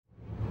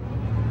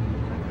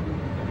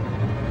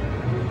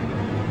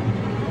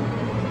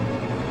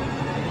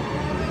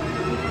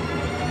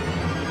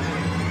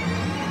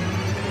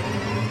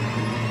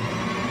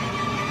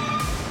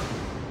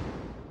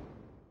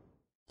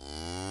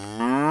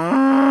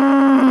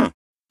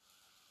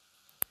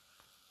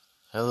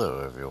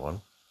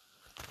everyone.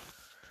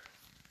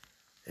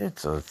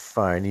 It's a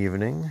fine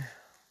evening.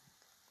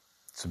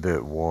 It's a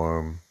bit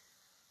warm.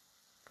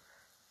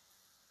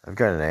 I've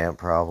got an ant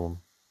problem.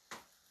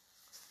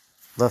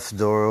 Left the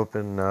door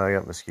open, now I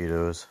got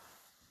mosquitoes.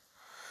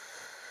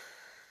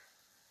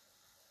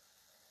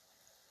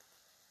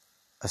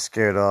 I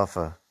scared off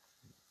a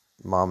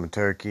mama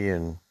turkey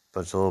and a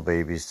bunch of little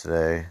babies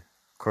today.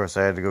 Of course,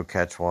 I had to go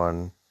catch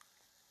one.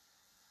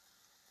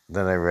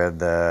 Then I read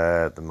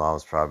that the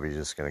mom's probably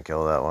just going to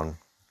kill that one.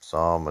 So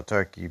I'm a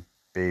turkey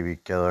baby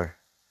killer.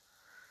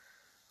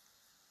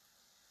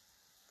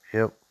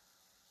 Yep.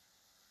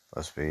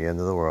 Must be the end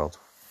of the world.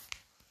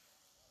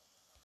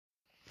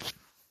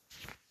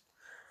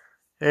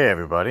 Hey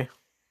everybody.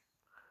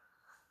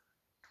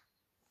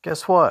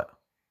 Guess what?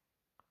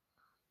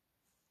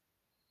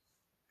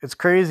 It's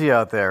crazy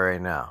out there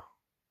right now.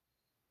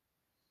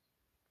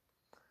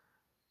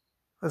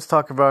 Let's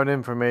talk about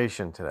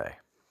information today.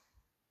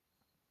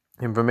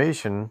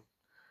 Information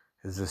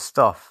is the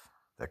stuff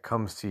that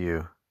comes to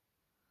you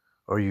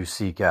or you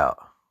seek out.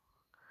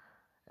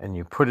 And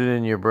you put it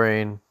in your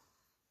brain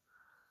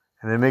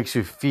and it makes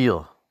you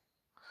feel.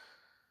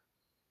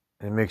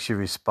 It makes you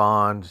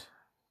respond,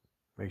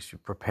 makes you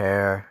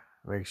prepare,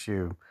 makes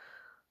you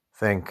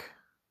think.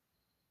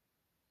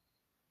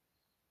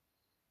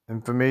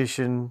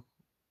 Information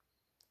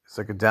is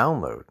like a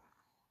download.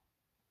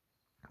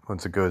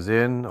 Once it goes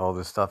in, all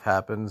this stuff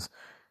happens.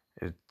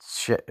 It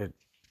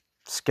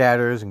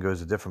scatters and goes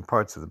to different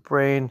parts of the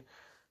brain.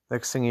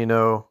 Next thing you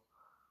know,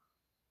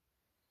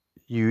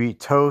 you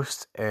eat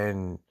toast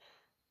and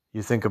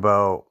you think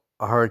about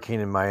a hurricane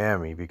in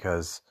Miami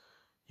because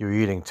you were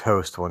eating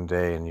toast one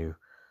day and you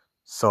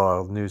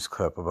saw a news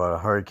clip about a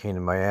hurricane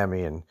in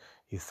Miami and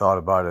you thought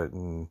about it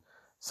and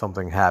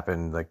something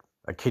happened, like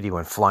a kitty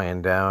went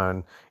flying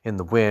down in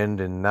the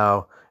wind, and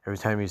now every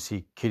time you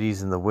see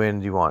kitties in the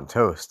wind, you want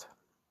toast.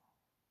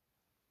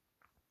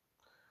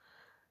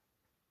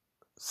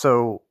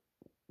 So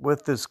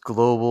with this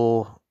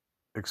global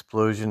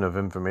explosion of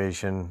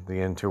information, the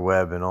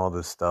interweb and all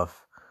this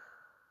stuff,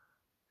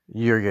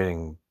 you're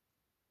getting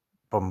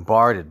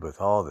bombarded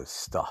with all this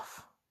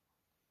stuff.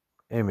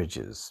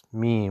 Images,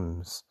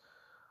 memes.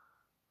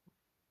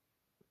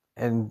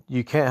 And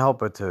you can't help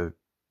but to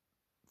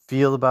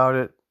feel about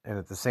it and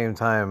at the same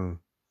time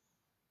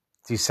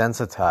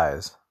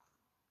desensitize.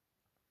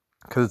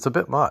 Because it's a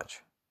bit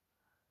much.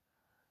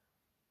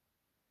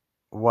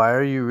 Why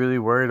are you really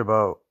worried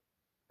about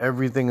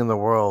everything in the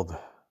world?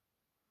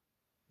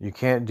 You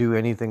can't do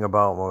anything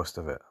about most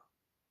of it.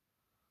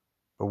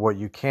 But what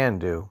you can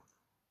do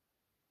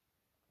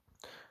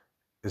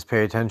is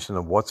pay attention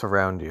to what's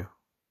around you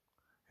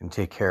and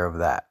take care of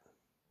that.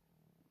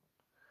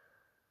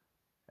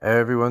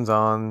 Everyone's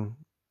on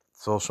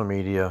social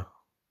media.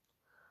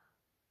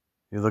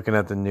 You're looking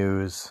at the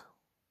news.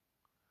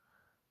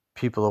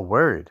 People are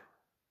worried.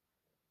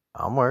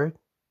 I'm worried.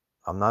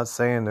 I'm not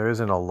saying there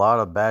isn't a lot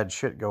of bad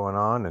shit going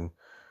on,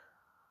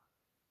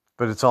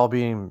 but it's all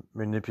being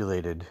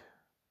manipulated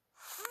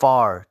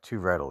far too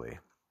readily.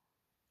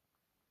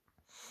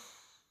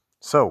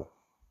 So,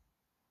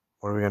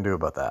 what are we going to do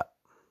about that?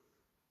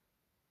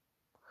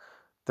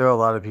 There are a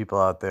lot of people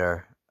out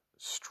there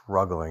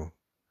struggling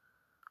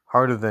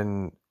harder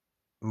than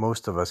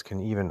most of us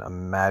can even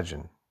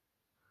imagine.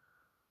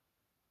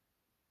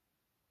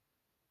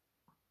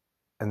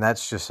 And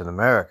that's just in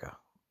America,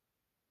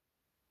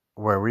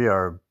 where we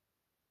are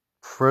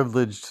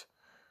privileged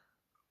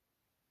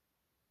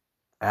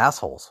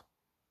assholes.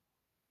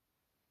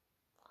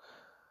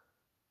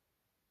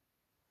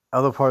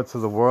 Other parts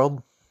of the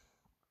world,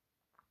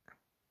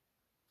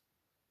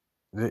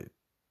 the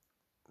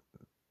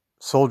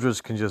soldiers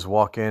can just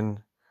walk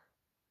in,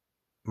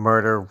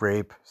 murder,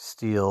 rape,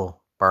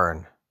 steal,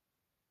 burn.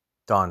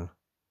 Done.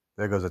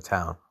 There goes a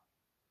town.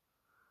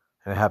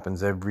 And it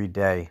happens every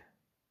day.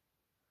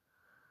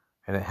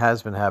 And it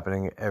has been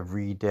happening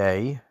every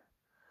day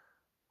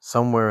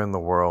somewhere in the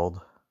world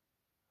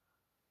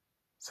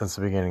since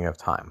the beginning of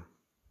time.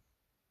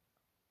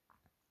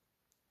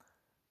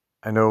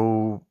 I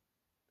know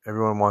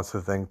everyone wants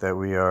to think that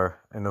we are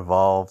an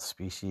evolved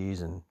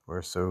species and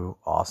we're so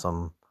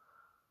awesome.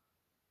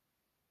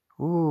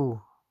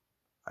 Ooh,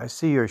 I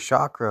see your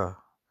chakra.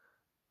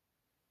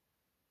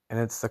 And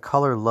it's the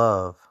color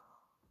love.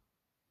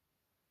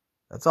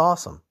 That's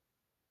awesome.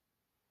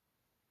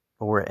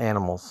 But we're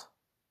animals.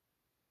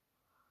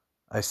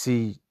 I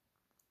see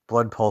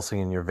blood pulsing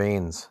in your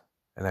veins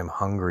and I'm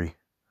hungry.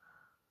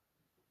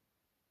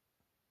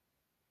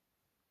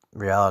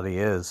 Reality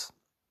is,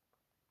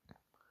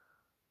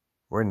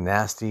 we're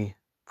nasty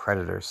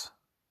predators.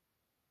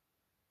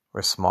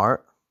 We're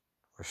smart.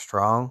 We're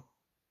strong.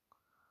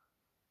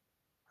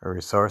 We're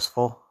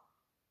resourceful.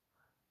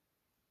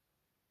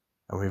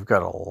 And we've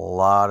got a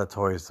lot of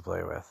toys to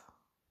play with.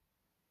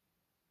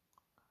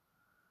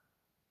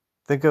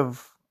 Think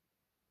of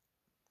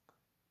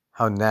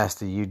how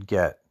nasty you'd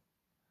get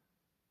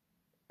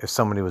if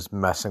somebody was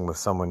messing with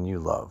someone you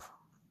love.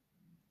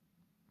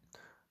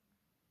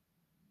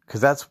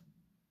 Because that's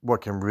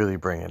what can really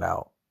bring it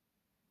out.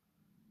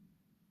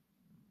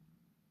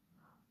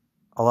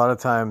 a lot of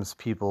times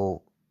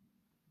people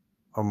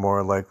are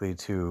more likely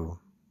to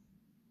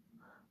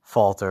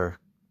falter,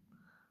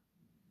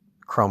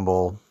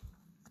 crumble,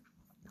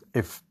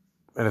 if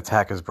an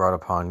attack is brought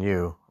upon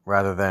you,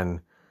 rather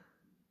than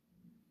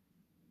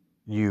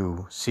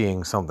you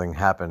seeing something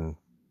happen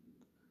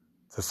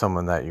to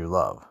someone that you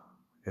love.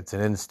 It's an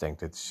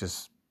instinct. It's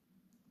just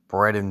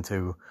bred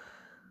into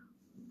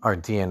our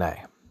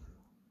DNA.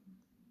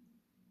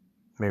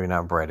 Maybe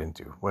not bred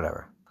into,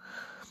 whatever.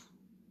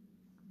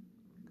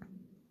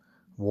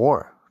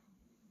 War.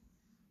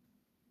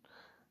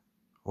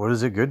 What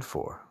is it good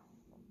for?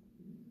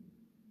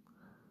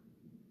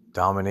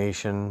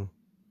 Domination.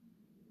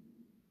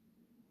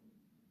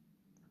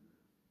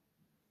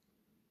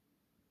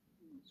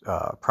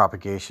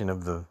 Propagation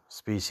of the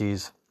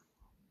species.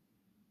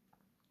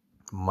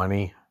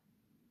 Money.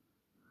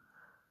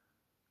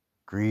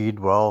 Greed,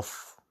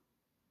 wealth.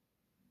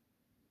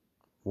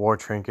 War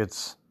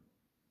trinkets.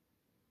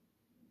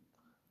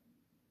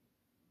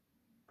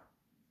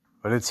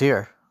 But it's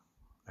here.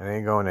 It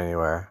ain't going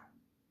anywhere.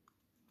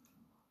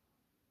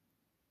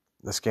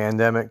 The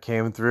scandemic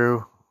came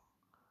through,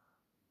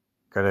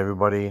 got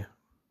everybody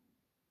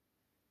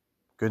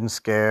good and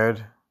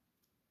scared.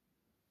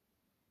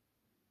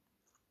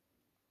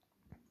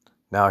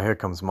 Now here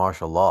comes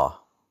martial law.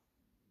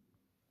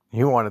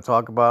 You want to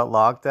talk about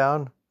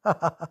lockdown?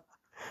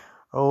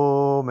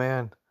 Oh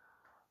man.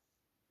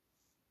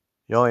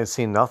 You ain't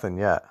seen nothing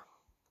yet.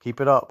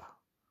 Keep it up.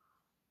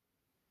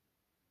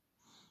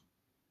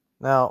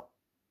 Now,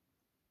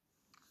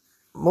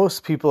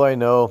 most people I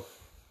know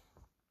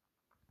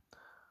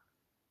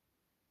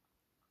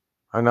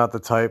are not the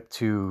type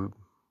to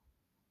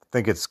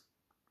think it's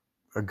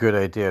a good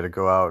idea to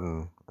go out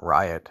and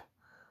riot.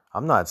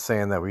 I'm not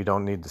saying that we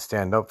don't need to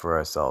stand up for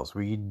ourselves.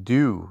 We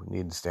do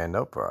need to stand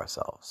up for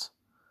ourselves.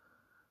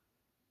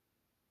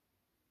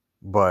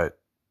 But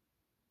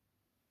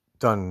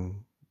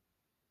done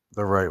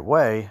the right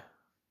way,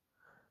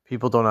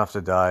 people don't have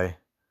to die.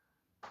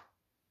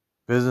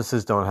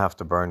 Businesses don't have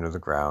to burn to the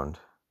ground.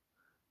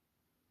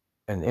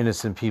 And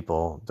innocent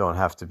people don't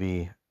have to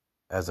be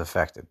as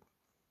affected.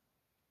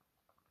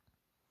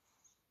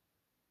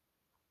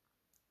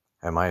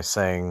 Am I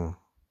saying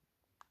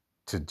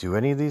to do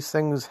any of these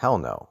things? Hell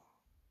no.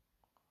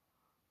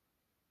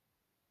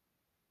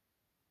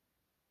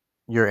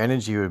 Your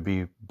energy would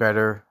be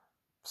better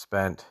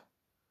spent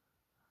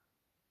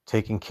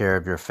taking care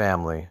of your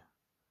family.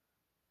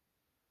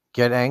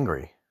 Get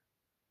angry.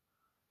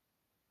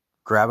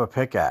 Grab a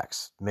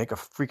pickaxe. Make a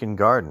freaking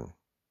garden.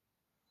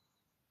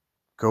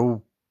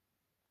 Go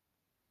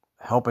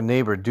help a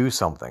neighbor do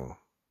something.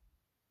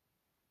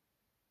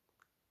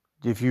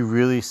 If you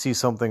really see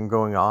something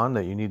going on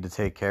that you need to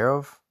take care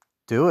of,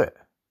 do it.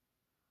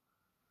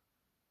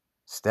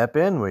 Step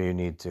in where you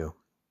need to.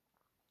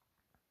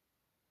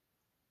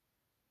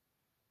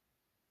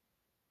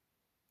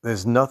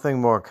 There's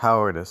nothing more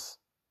cowardice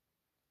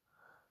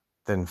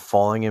than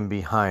falling in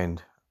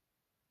behind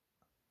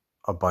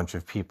a bunch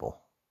of people.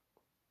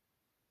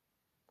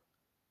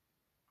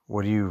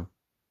 What are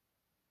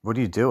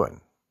you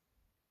doing?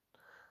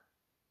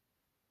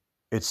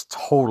 It's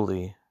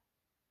totally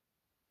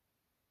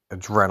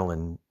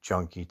adrenaline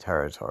junkie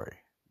territory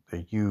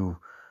that you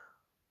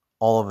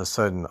all of a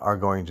sudden are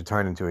going to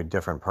turn into a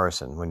different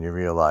person when you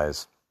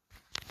realize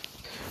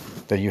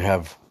that you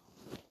have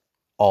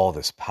all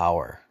this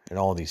power and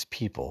all these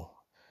people,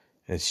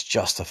 and it's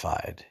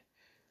justified,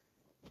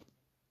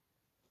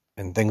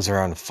 and things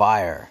are on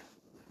fire,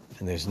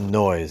 and there's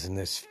noise and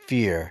there's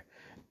fear.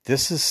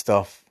 This is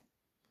stuff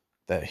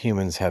that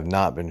humans have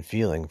not been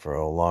feeling for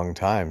a long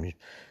time. You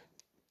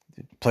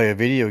play a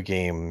video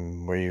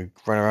game where you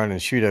run around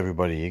and shoot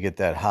everybody, you get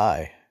that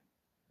high.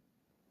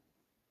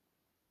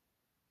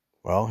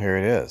 Well, here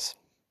it is.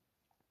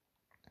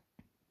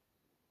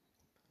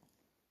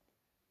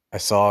 I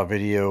saw a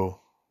video.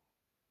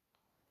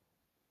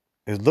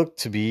 It looked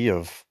to be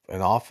of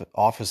an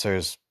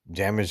officers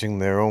damaging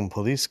their own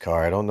police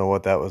car. I don't know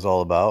what that was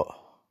all about.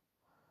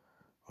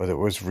 Whether it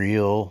was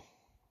real.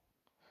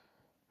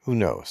 Who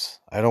knows?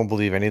 I don't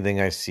believe anything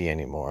I see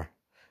anymore,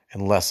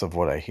 and less of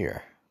what I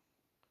hear.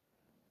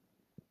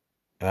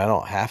 And I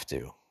don't have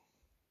to.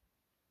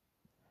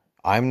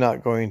 I'm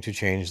not going to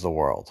change the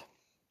world.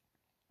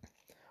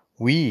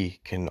 We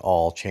can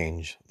all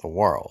change the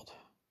world.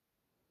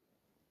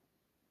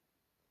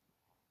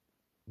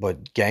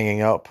 But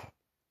ganging up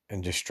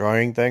and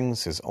destroying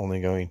things is only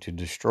going to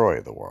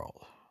destroy the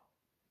world.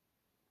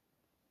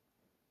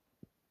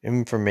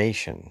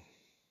 Information.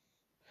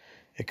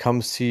 It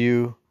comes to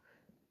you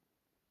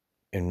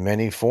in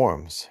many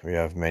forms. We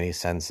have many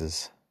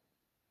senses.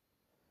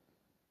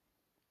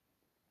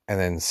 And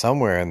then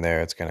somewhere in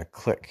there, it's going to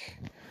click.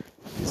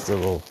 These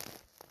little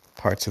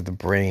parts of the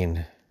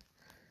brain.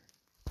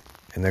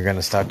 And they're going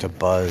to start to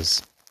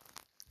buzz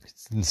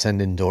and send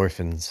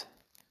endorphins.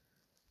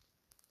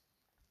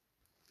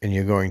 And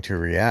you're going to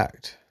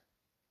react.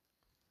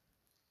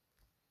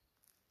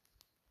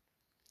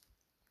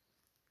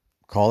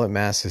 Call it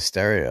mass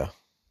hysteria.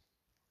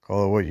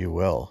 Call it what you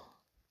will.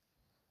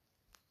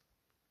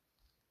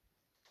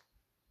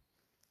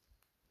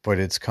 but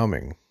it's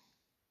coming.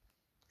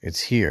 It's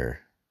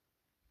here.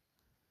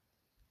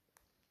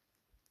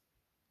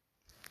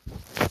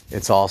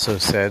 It's also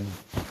said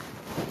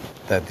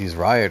that these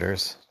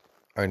rioters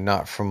are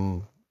not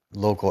from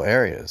local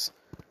areas.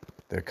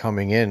 They're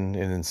coming in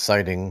and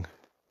inciting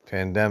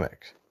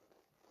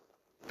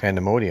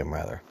pandemonium,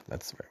 rather.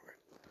 That's the right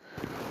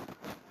word.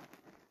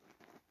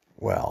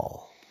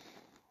 Well,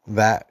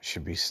 that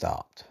should be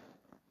stopped.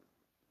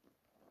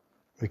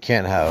 We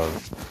can't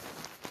have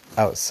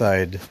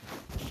outside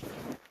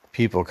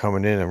people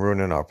coming in and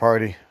ruining our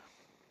party,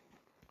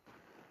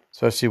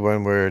 especially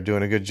when we're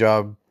doing a good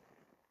job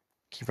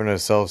keeping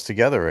ourselves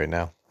together right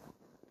now.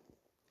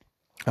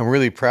 I'm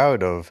really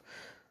proud of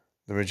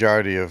the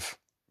majority of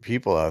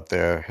people out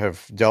there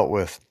have dealt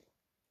with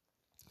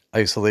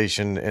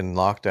isolation and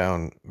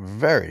lockdown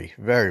very,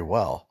 very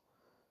well.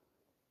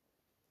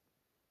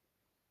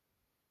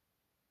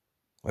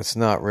 Let's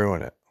not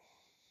ruin it.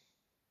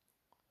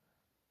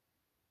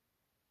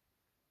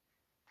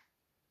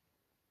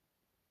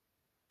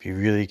 Be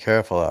really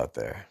careful out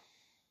there.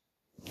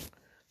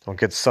 Don't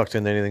get sucked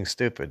into anything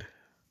stupid.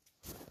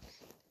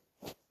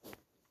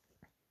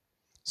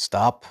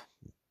 Stop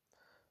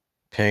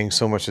paying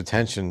so much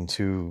attention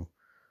to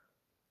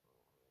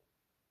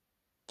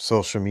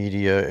social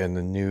media and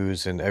the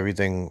news and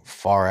everything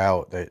far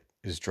out that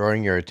is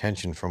drawing your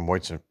attention from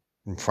what's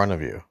in front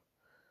of you.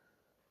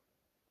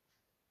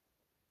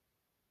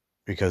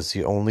 Because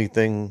the only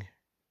thing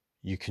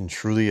you can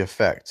truly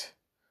affect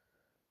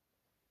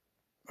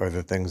are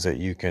the things that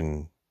you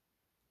can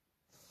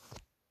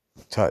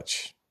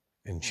touch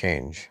and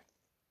change.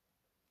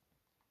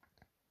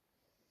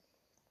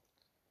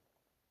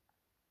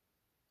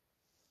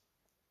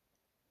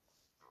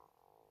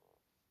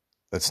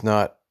 Let's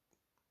not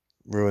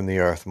ruin the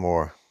earth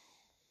more.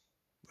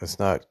 Let's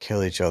not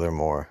kill each other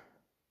more.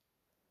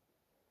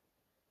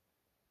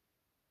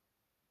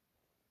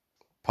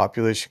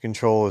 Population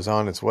control is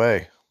on its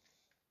way.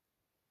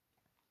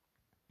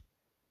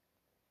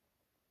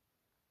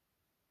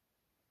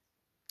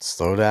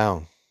 Slow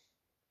down.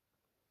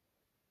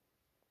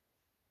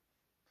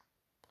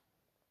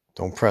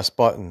 Don't press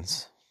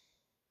buttons.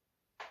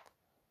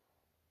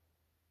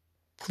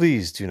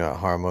 Please do not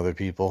harm other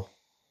people.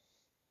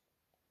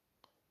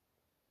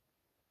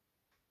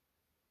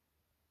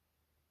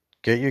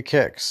 Get your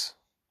kicks.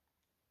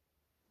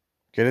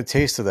 Get a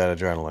taste of that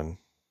adrenaline.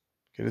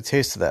 Get a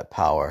taste of that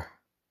power.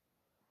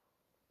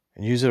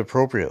 And use it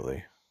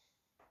appropriately.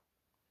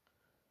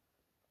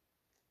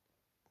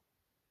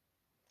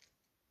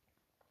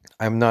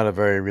 I'm not a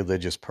very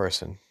religious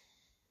person.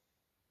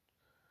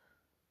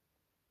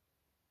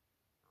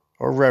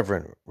 Or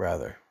reverent,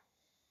 rather.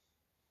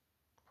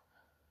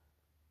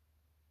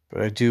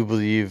 But I do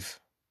believe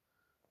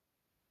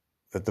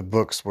that the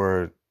books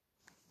were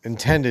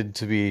intended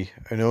to be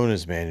an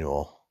owner's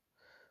manual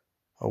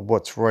of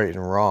what's right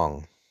and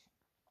wrong.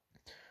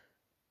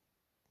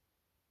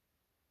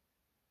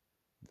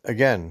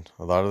 Again,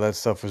 a lot of that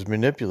stuff was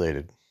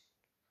manipulated.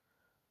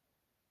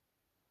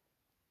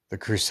 The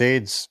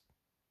Crusades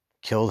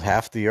killed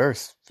half the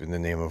earth in the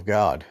name of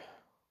God.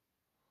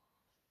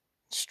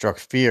 Struck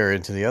fear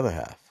into the other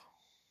half.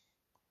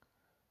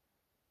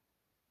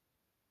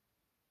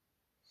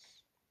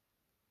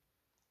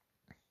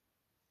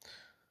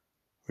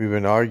 We've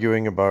been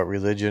arguing about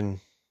religion,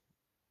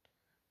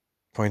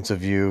 points of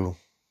view.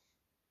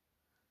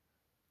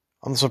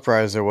 I'm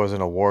surprised there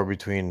wasn't a war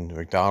between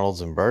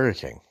McDonald's and Burger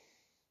King.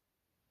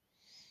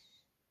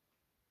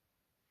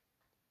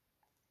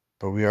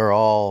 But we are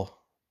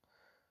all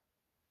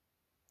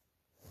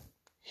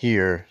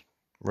here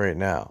right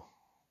now.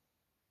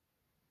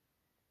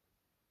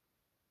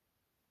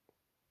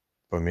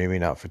 But maybe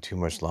not for too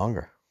much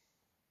longer.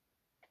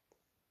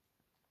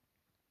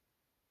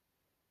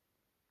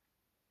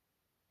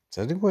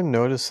 Does anyone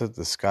notice that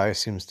the sky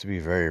seems to be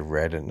very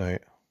red at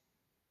night?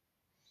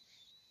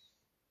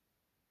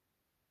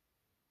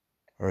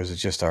 Or is it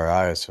just our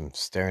eyes from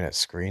staring at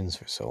screens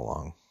for so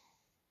long?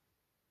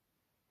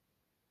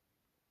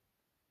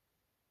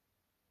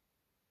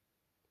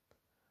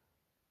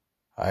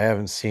 I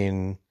haven't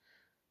seen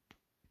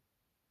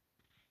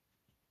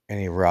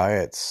any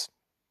riots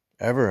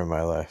ever in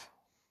my life.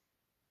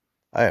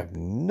 I have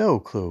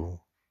no clue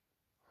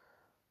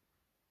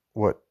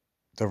what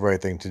the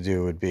right thing to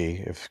do would be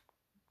if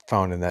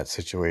found in that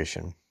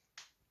situation.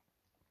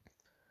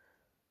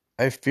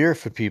 I fear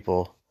for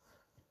people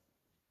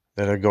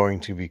that are going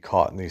to be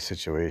caught in these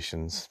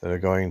situations, that are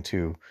going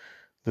to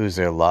lose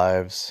their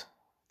lives,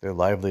 their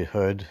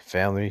livelihood,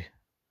 family,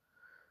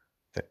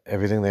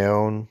 everything they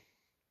own.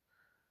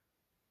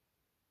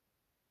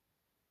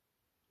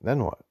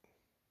 Then what?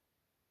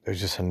 There's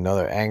just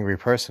another angry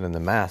person in the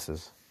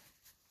masses.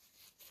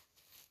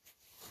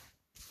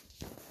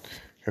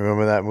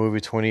 Remember that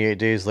movie 28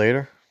 Days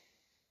Later?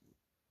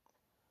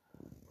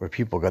 Where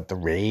people got the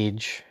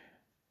rage.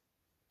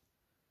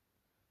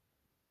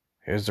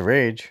 Here's the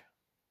rage.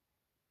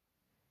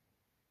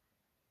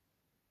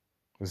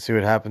 Let's see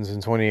what happens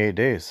in 28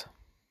 days.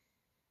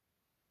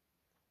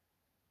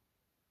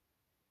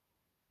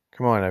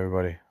 Come on,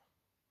 everybody.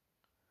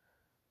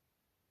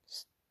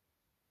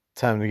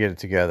 time to get it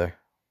together.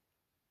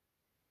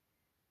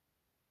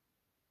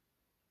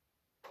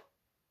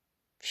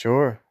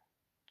 Sure,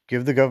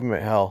 give the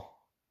government hell.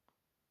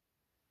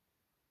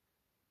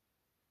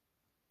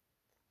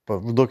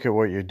 But look at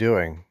what you're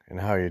doing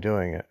and how you're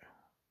doing it.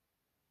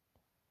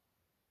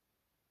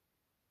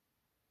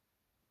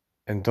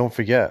 And don't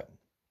forget,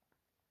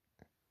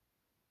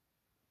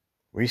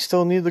 we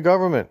still need the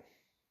government.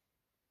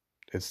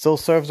 It still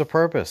serves a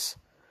purpose.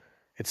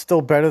 It's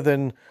still better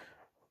than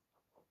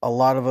a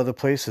lot of other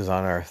places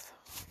on Earth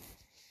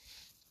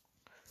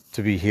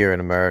to be here in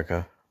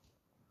America.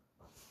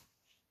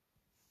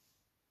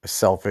 A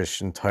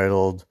selfish,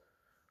 entitled,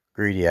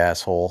 greedy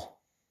asshole.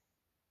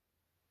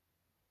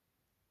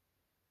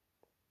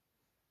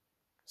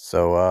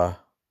 So,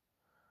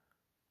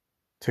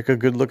 take a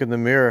good look in the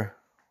mirror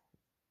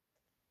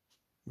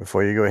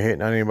before you go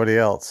hating on anybody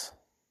else.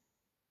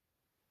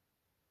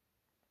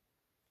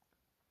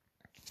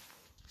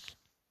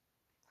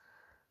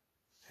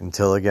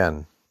 Until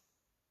again,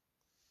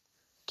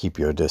 keep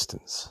your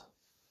distance.